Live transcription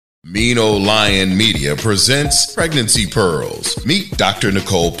Mean Old Lion Media presents Pregnancy Pearls. Meet Dr.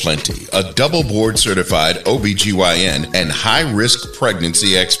 Nicole Plenty, a double board certified OBGYN and high-risk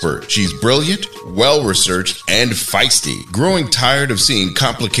pregnancy expert. She's brilliant, well-researched, and feisty. Growing tired of seeing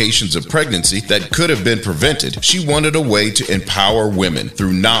complications of pregnancy that could have been prevented, she wanted a way to empower women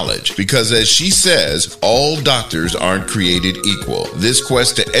through knowledge because, as she says, all doctors aren't created equal. This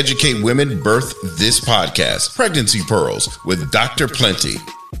quest to educate women birthed this podcast, Pregnancy Pearls, with Dr. Plenty.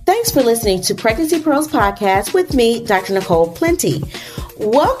 Thanks for listening to Pregnancy Pearls Podcast with me, Dr. Nicole Plenty.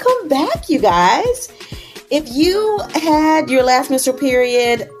 Welcome back, you guys. If you had your last menstrual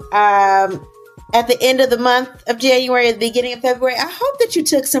period at the end of the month of January, at the beginning of February, I hope that you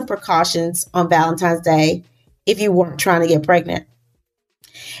took some precautions on Valentine's Day if you weren't trying to get pregnant.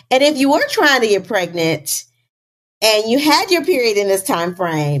 And if you were trying to get pregnant and you had your period in this time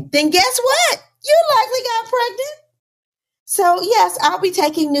frame, then guess what? You likely got pregnant. So yes, I'll be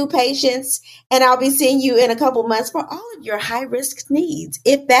taking new patients and I'll be seeing you in a couple months for all of your high risk needs,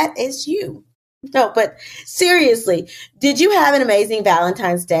 if that is you. No, but seriously, did you have an amazing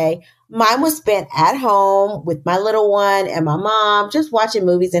Valentine's Day? Mine was spent at home with my little one and my mom, just watching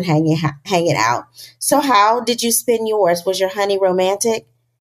movies and hanging out. So how did you spend yours? Was your honey romantic?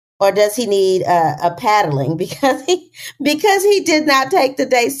 Or does he need a paddling because he did not take the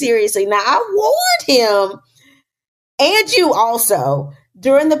day seriously? Now, I warned him. And you also,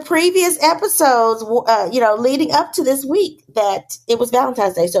 during the previous episodes, leading up to this week, that it was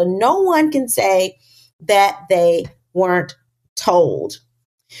Valentine's Day. So no one can say that they weren't told.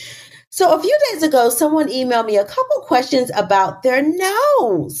 So a few days ago, someone emailed me a couple questions about their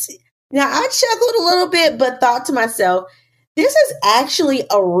nose. Now, I chuckled a little bit, but thought to myself, this is actually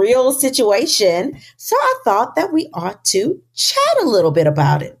a real situation. So I thought that we ought to chat a little bit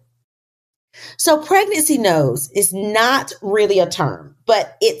about it. So pregnancy nose is not really a term,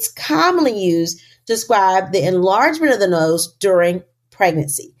 but it's commonly used to describe the enlargement of the nose during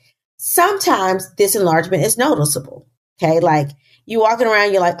pregnancy. Sometimes this enlargement is noticeable. Okay, like you walking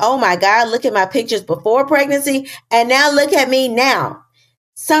around, you're like, oh my God, look at my pictures before pregnancy, and now look at me now.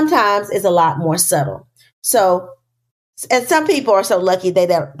 Sometimes it's a lot more subtle. So, and some people are so lucky they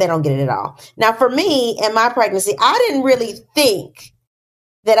don't get it at all. Now, for me and my pregnancy, I didn't really think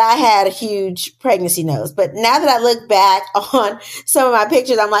that I had a huge pregnancy nose. But now that I look back on some of my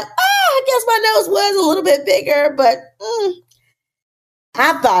pictures, I'm like, I guess my nose was a little bit bigger, but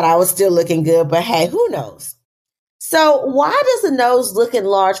I thought I was still looking good, but hey, who knows? So why does the nose look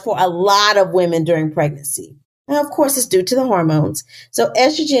enlarged for a lot of women during pregnancy? Now, of course, it's due to the hormones. So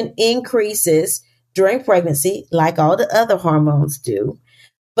estrogen increases during pregnancy, like all the other hormones do,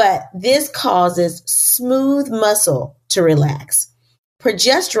 but this causes smooth muscle to relax.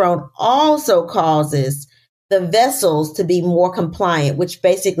 Progesterone also causes the vessels to be more compliant, which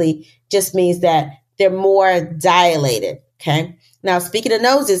basically just means that they're more dilated. Okay. Now, speaking of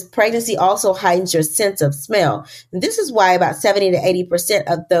noses, pregnancy also heightens your sense of smell. And this is why about 70 to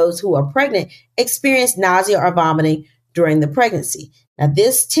 80% of those who are pregnant experience nausea or vomiting during the pregnancy. Now,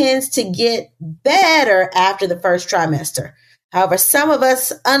 this tends to get better after the first trimester. However, some of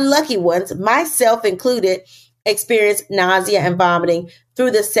us unlucky ones, myself included, experience nausea and vomiting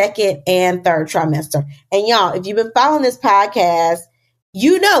through the second and third trimester. And y'all, if you've been following this podcast,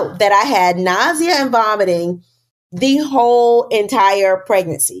 you know that I had nausea and vomiting the whole entire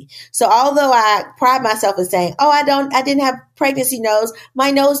pregnancy. So although I pride myself in saying, I didn't have pregnancy nose, my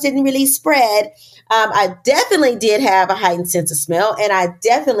nose didn't really spread. I definitely did have a heightened sense of smell, and I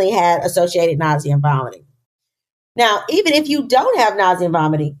definitely had associated nausea and vomiting. Now, even if you don't have nausea and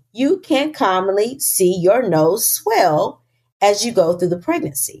vomiting, you can commonly see your nose swell as you go through the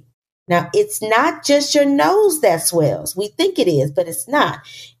pregnancy. Now, it's not just your nose that swells. We think it is, but it's not.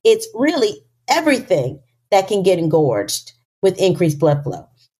 It's really everything that can get engorged with increased blood flow.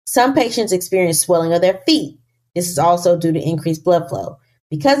 Some patients experience swelling of their feet. This is also due to increased blood flow.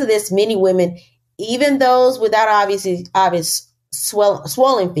 Because of this, many women, even those without obvious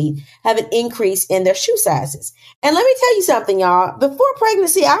swollen feet, have an increase in their shoe sizes. And let me tell you something, y'all. Before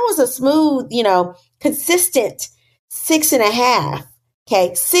pregnancy, I was a smooth, consistent 6.5.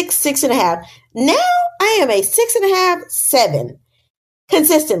 Okay, 6.5. Now I am a 6.5, 7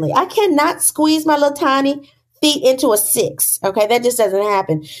 consistently. I cannot squeeze my little tiny feet into a 6. Okay, that just doesn't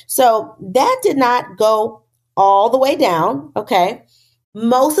happen. So that did not go all the way down. Okay,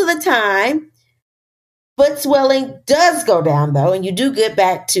 most of the time, foot swelling does go down, though, and you do get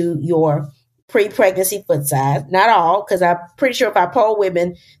back to your pre-pregnancy foot size. Not all, because I'm pretty sure if I poll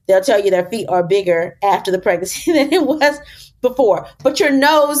women, they'll tell you their feet are bigger after the pregnancy than it was before. But your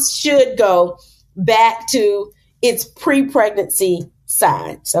nose should go back to its pre-pregnancy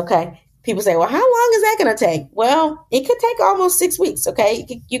signs. Okay. People say, well, how long is that going to take? Well, it could take almost 6 weeks.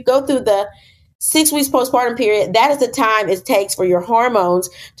 Okay. You go through the 6 weeks postpartum period. That is the time it takes for your hormones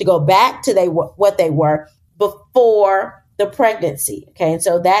to go back to what they were before the pregnancy. Okay. And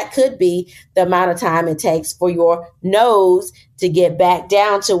so that could be the amount of time it takes for your nose to get back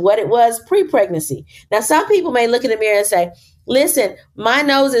down to what it was pre-pregnancy. Now, some people may look in the mirror and say, listen, my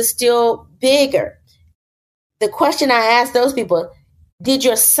nose is still bigger. The question I ask those people, did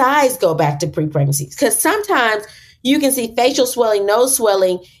your size go back to pre-pregnancy? Because sometimes you can see facial swelling, nose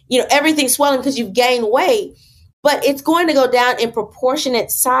swelling, everything swelling because you've gained weight, but it's going to go down in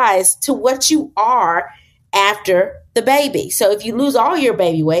proportionate size to what you are after the baby. So if you lose all your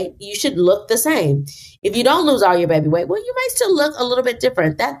baby weight, you should look the same. If you don't lose all your baby weight, well, you may still look a little bit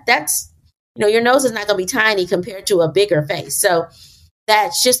different. That's your nose is not going to be tiny compared to a bigger face. So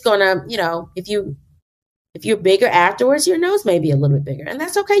that's just going to, if you're bigger afterwards, your nose may be a little bit bigger, and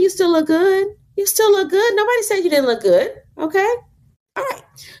that's okay. You still look good. You still look good. Nobody said you didn't look good. Okay. All right.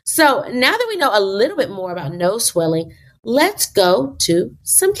 So now that we know a little bit more about nose swelling, let's go to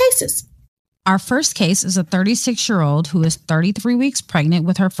some cases. Our first case is a 36-year-old who is 33 weeks pregnant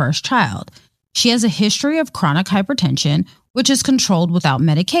with her first child. She has a history of chronic hypertension, which is controlled without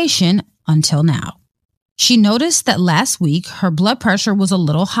medication until now. She noticed that last week her blood pressure was a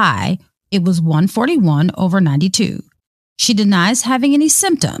little high. It was 141/92. She denies having any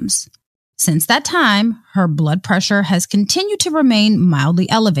symptoms. Since that time, her blood pressure has continued to remain mildly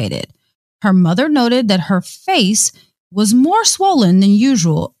elevated. Her mother noted that her face was more swollen than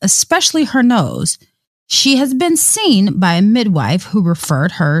usual, especially her nose. She has been seen by a midwife who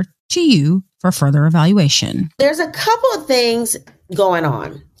referred her to you for further evaluation. There's a couple of things going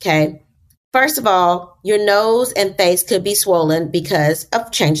on, okay? First of all, your nose and face could be swollen because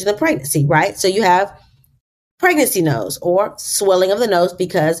of changing the pregnancy, right? So you have pregnancy nose or swelling of the nose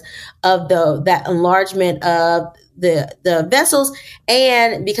because of that enlargement of the vessels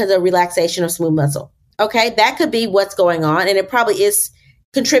and because of relaxation of smooth muscle. Okay, that could be what's going on, and it probably is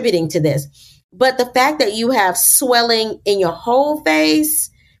contributing to this. But the fact that you have swelling in your whole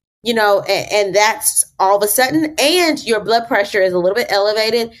face, and that's all of a sudden, and your blood pressure is a little bit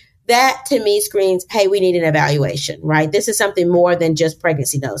elevated, that to me screams, hey, we need an evaluation, right? This is something more than just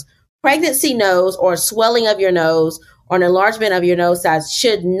pregnancy nose. Pregnancy nose or swelling of your nose or an enlargement of your nose size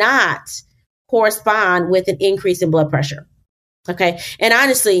should not correspond with an increase in blood pressure. Okay. And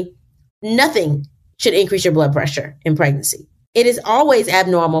honestly, nothing should increase your blood pressure in pregnancy. It is always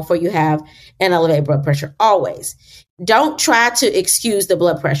abnormal for you to have an elevated blood pressure. Always. Don't try to excuse the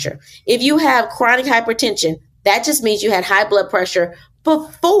blood pressure. If you have chronic hypertension, that just means you had high blood pressure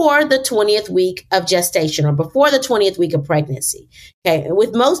before the 20th week of gestation or before the 20th week of pregnancy. Okay.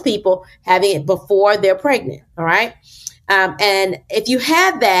 With most people having it before they're pregnant. All right. And if you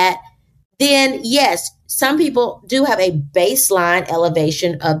have that, then yes, some people do have a baseline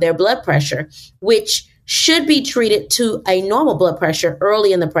elevation of their blood pressure, which should be treated to a normal blood pressure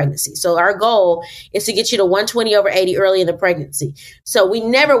early in the pregnancy. So our goal is to get you to 120/80 early in the pregnancy. So we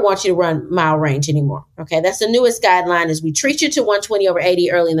never want you to run mile range anymore. Okay. That's the newest guideline is we treat you to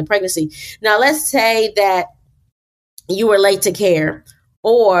 120/80 early in the pregnancy. Now let's say that you were late to care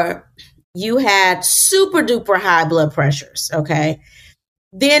or you had super duper high blood pressures. Okay.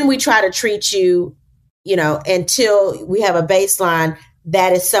 Then we try to treat you, until we have a baseline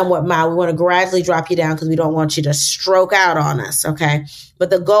that is somewhat mild. We want to gradually drop you down because we don't want you to stroke out on us. Okay. But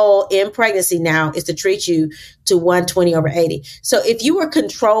the goal in pregnancy now is to treat you to 120/80. So if you were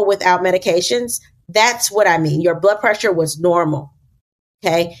controlled without medications, that's what I mean. Your blood pressure was normal.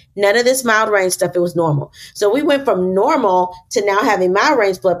 Okay. None of this mild range stuff. It was normal. So we went from normal to now having mild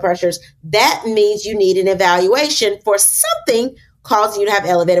range blood pressures. That means you need an evaluation for something causing you to have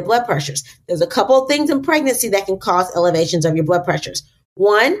elevated blood pressures. There's a couple of things in pregnancy that can cause elevations of your blood pressures.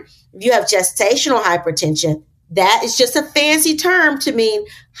 One, if you have gestational hypertension, that is just a fancy term to mean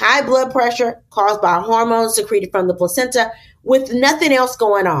high blood pressure caused by hormones secreted from the placenta with nothing else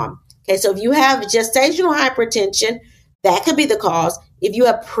going on. Okay, so if you have gestational hypertension, that could be the cause. If you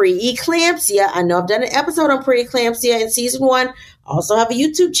have preeclampsia, I know I've done an episode on preeclampsia in season 1. Also have a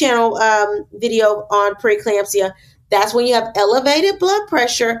YouTube channel video on preeclampsia. That's when you have elevated blood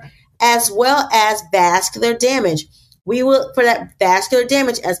pressure as well as vascular damage. We will, for that vascular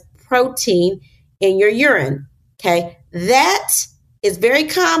damage, as protein in your urine. Okay. That is very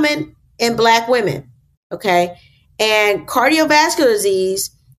common in Black women. Okay. And cardiovascular disease,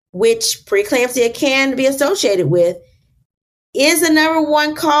 which preeclampsia can be associated with, is the number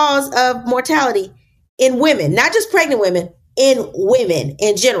one cause of mortality in women, not just pregnant women, in women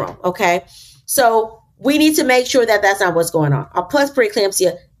in general. Okay. So we need to make sure that that's not what's going on. Plus,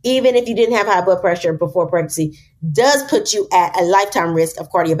 preeclampsia, even if you didn't have high blood pressure before pregnancy, does put you at a lifetime risk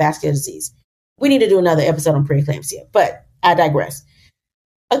of cardiovascular disease. We need to do another episode on preeclampsia, but I digress.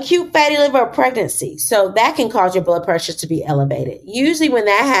 Acute fatty liver or pregnancy. So that can cause your blood pressure to be elevated. Usually when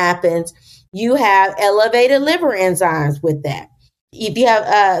that happens, you have elevated liver enzymes with that. If you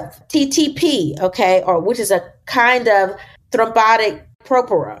have TTP, okay, or which is a kind of thrombotic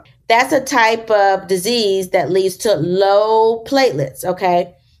purpura, that's a type of disease that leads to low platelets,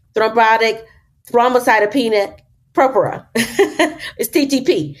 okay? Thrombocytopenia purpura. It's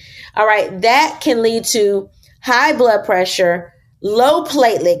TTP. All right, that can lead to high blood pressure, low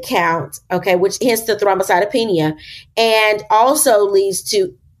platelet count, okay, which hence the thrombocytopenia, and also leads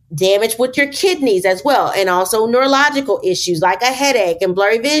to damage with your kidneys as well, and also neurological issues like a headache and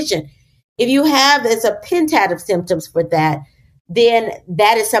blurry vision. If you have a pentad of symptoms for that, then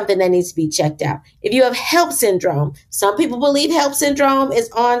that is something that needs to be checked out. If you have HELLP syndrome, some people believe HELLP syndrome is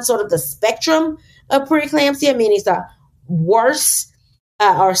on sort of the spectrum of preeclampsia, meaning it's a worse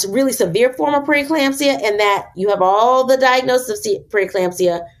or really severe form of preeclampsia, and that you have all the diagnosis of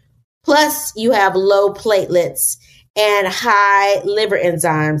preeclampsia, plus you have low platelets and high liver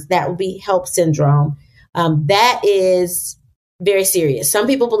enzymes. That would be HELLP syndrome. That is very serious. Some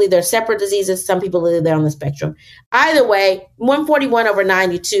people believe they're separate diseases. Some people believe they're on the spectrum. Either way,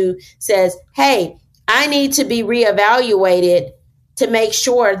 141/92 says, hey, I need to be reevaluated to make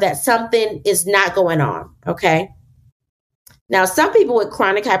sure that something is not going on. Okay. Now, some people with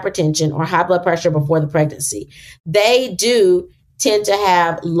chronic hypertension or high blood pressure before the pregnancy, they do tend to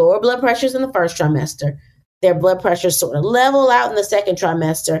have lower blood pressures in the first trimester. Their blood pressures sort of level out in the second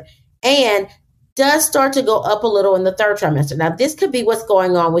trimester and does start to go up a little in the third trimester. Now, this could be what's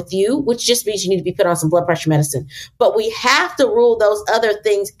going on with you, which just means you need to be put on some blood pressure medicine. But we have to rule those other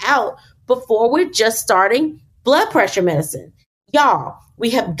things out before we're just starting blood pressure medicine. Y'all, we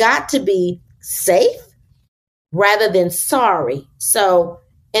have got to be safe rather than sorry. So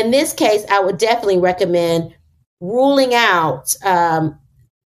in this case, I would definitely recommend ruling out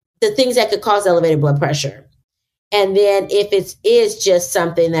the things that could cause elevated blood pressure. And then if it is just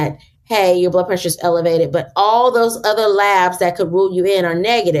something that, hey, your blood pressure is elevated, but all those other labs that could rule you in are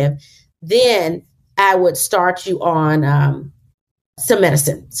negative, then I would start you on some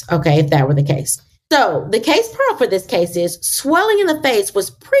medicines, okay, if that were the case. So the case pearl for this case is swelling in the face was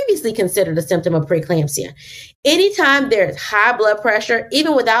previously considered a symptom of preeclampsia. Anytime there's high blood pressure,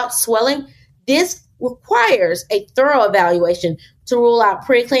 even without swelling, this requires a thorough evaluation to rule out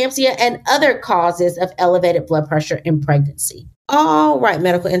preeclampsia and other causes of elevated blood pressure in pregnancy. All right,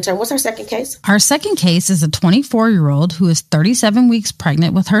 medical intern, what's our second case? Our second case is a 24-year-old who is 37 weeks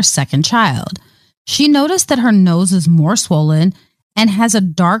pregnant with her second child. She noticed that her nose is more swollen and has a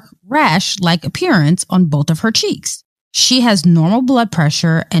dark rash-like appearance on both of her cheeks. She has normal blood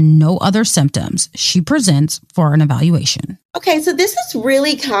pressure and no other symptoms. She presents for an evaluation. Okay, so this is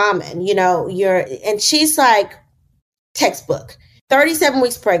really common, and she's like textbook. 37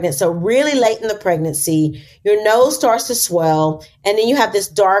 weeks pregnant, so really late in the pregnancy, your nose starts to swell, and then you have this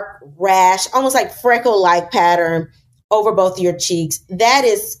dark rash, almost like freckle-like pattern over both of your cheeks. That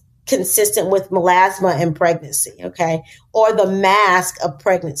is consistent with melasma in pregnancy, okay? Or the mask of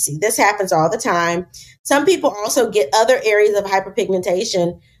pregnancy. This happens all the time. Some people also get other areas of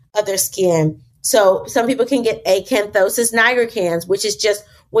hyperpigmentation of their skin. So some people can get acanthosis nigricans, which is just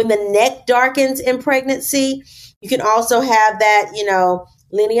when the neck darkens in pregnancy. You can also have that,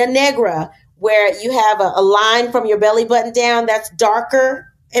 linea nigra, where you have a line from your belly button down that's darker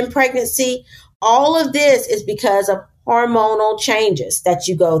in pregnancy. All of this is because of hormonal changes that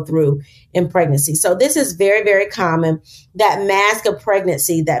you go through in pregnancy. So this is very, very common, that mask of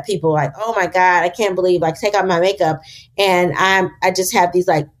pregnancy that people are like, oh my God, I can't believe, take out my makeup and I just have these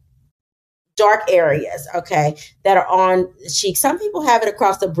dark areas, okay, that are on the cheek. Some people have it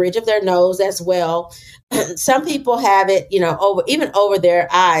across the bridge of their nose as well. Some people have it, over their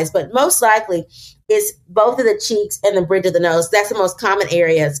eyes, but most likely it's both of the cheeks and the bridge of the nose. That's the most common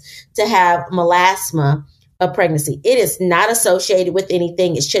areas to have melasma of pregnancy. It is not associated with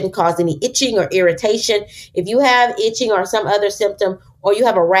anything. It shouldn't cause any itching or irritation. If you have itching or some other symptom, or you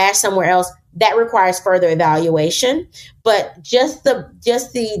have a rash somewhere else, that requires further evaluation. But just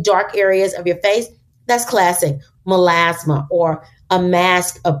the dark areas of your face, that's classic melasma or a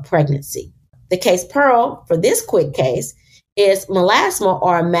mask of pregnancy. The case pearl for this quick case is melasma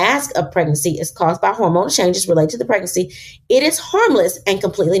or a mask of pregnancy is caused by hormonal changes related to the pregnancy. It is harmless and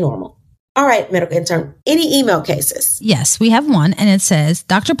completely normal. All right, medical intern, any email cases? Yes, we have one, and it says,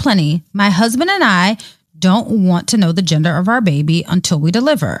 Dr. Plenty, my husband and I don't want to know the gender of our baby until we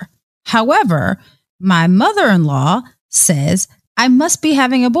deliver. However, My mother-in-law says I must be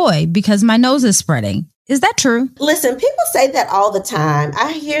having a boy because my nose is spreading. Is that true? Listen, people say that all the time.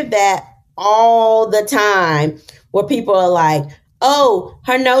 I hear that all the time where people are like, oh,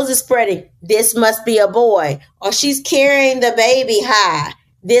 her nose is spreading. This must be a boy. Or she's carrying the baby high.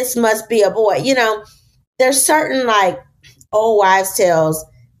 This must be a boy. You know, there's certain like old wives' tales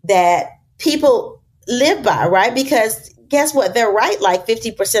that people live by, right? Because guess what? They're right like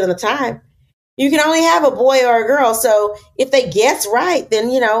 50% of the time. You can only have a boy or a girl. So if they guess right,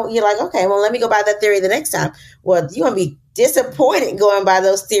 then, you know, you're like, okay, well, let me go by that theory the next time. Well, you're going to be disappointed going by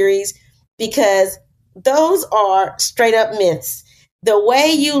those theories because those are straight up myths. The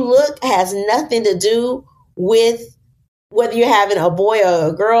way you look has nothing to do with whether you're having a boy or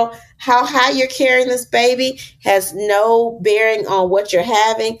a girl. How high you're carrying this baby has no bearing on what you're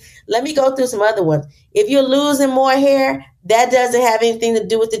having. Let me go through some other ones. If you're losing more hair, that doesn't have anything to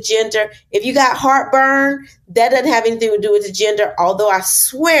do with the gender. If you got heartburn, that doesn't have anything to do with the gender, although I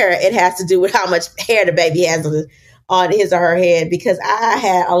swear it has to do with how much hair the baby has on his or her head, because I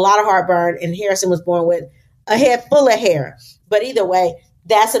had a lot of heartburn and Harrison was born with a head full of hair. But either way,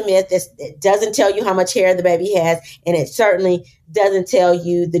 that's a myth. It doesn't tell you how much hair the baby has, and it certainly doesn't tell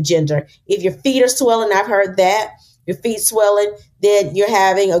you the gender. If your feet are swelling, I've heard that. Your feet swelling, then you're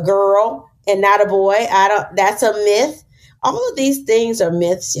having a girl and not a boy. That's a myth. All of these things are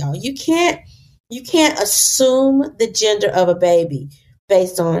myths, y'all. You can't assume the gender of a baby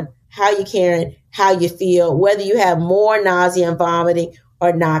based on how you're carrying, how you feel, whether you have more nausea and vomiting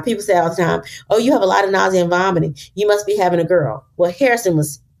or not. People say all the time, oh, you have a lot of nausea and vomiting. You must be having a girl. Well, Harrison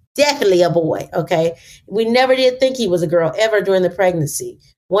was definitely a boy, okay? We never did think he was a girl ever during the pregnancy.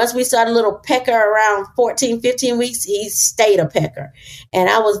 Once we started a little pecker around 14, 15 weeks, he stayed a pecker. And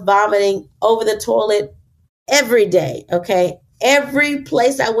I was vomiting over the toilet every day, okay? Every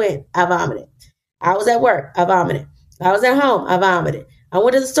place I went, I vomited. I was at work, I vomited. I was at home, I vomited. I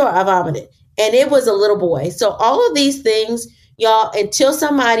went to the store, I vomited. And it was a little boy. So all of these things, y'all, until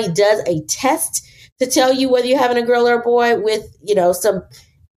somebody does a test to tell you whether you're having a girl or a boy with, you know, some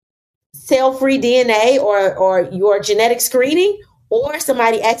cell-free DNA or your genetic screening, or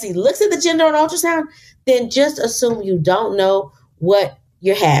somebody actually looks at the gender on ultrasound, then just assume you don't know what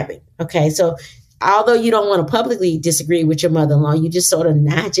you're having. Okay, so although you don't want to publicly disagree with your mother-in-law, you just sort of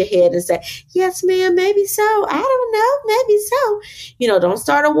nod your head and say, yes, ma'am, maybe so. I don't know, maybe so. You know, don't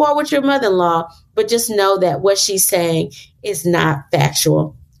start a war with your mother-in-law, but just know that what she's saying is not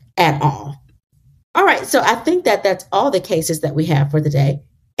factual at all. All right, so I think that that's all the cases that we have for the day.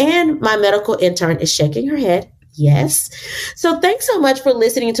 And my medical intern is shaking her head. Yes. So thanks so much for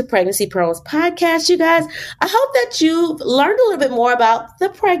listening to Pregnancy Pearls podcast, you guys. I hope that you've learned a little bit more about the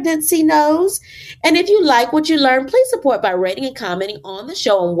pregnancy nose. And if you like what you learned, please support by rating and commenting on the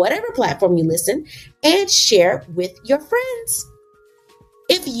show on whatever platform you listen, and share with your friends.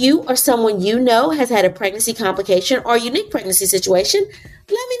 If you or someone you know has had a pregnancy complication or unique pregnancy situation,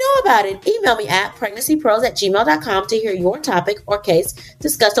 let me know about it. Email me at pregnancypearls@gmail.com to hear your topic or case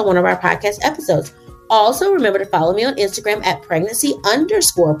discussed on one of our podcast episodes. Also, remember to follow me on Instagram at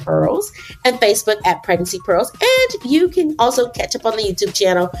pregnancy_pearls and Facebook at Pregnancy Pearls. And you can also catch up on the YouTube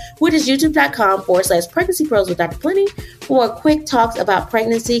channel, which is youtube.com/Pregnancy Pearls with Dr. Plenty for more quick talks about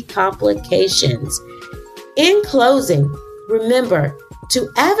pregnancy complications. In closing, remember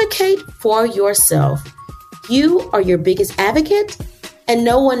to advocate for yourself. You are your biggest advocate, and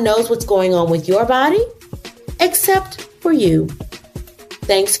no one knows what's going on with your body except for you.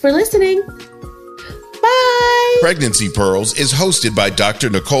 Thanks for listening. Bye. Pregnancy Pearls is hosted by Dr.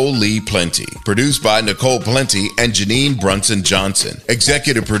 Nicole Lee Plenty, produced by Nicole Plenty and Janine Brunson Johnson,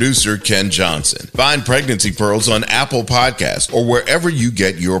 executive producer Ken Johnson. Find Pregnancy Pearls on Apple Podcasts or wherever you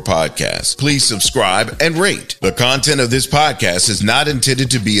get your podcasts. Please subscribe and rate. The content of this podcast is not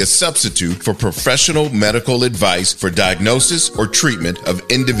intended to be a substitute for professional medical advice for diagnosis or treatment of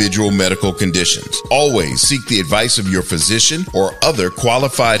individual medical conditions. Always seek the advice of your physician or other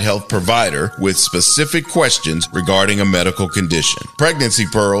qualified health provider with specific questions regarding a medical condition. Pregnancy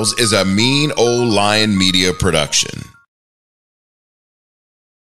Pearls is a Mean Old Lion Media production.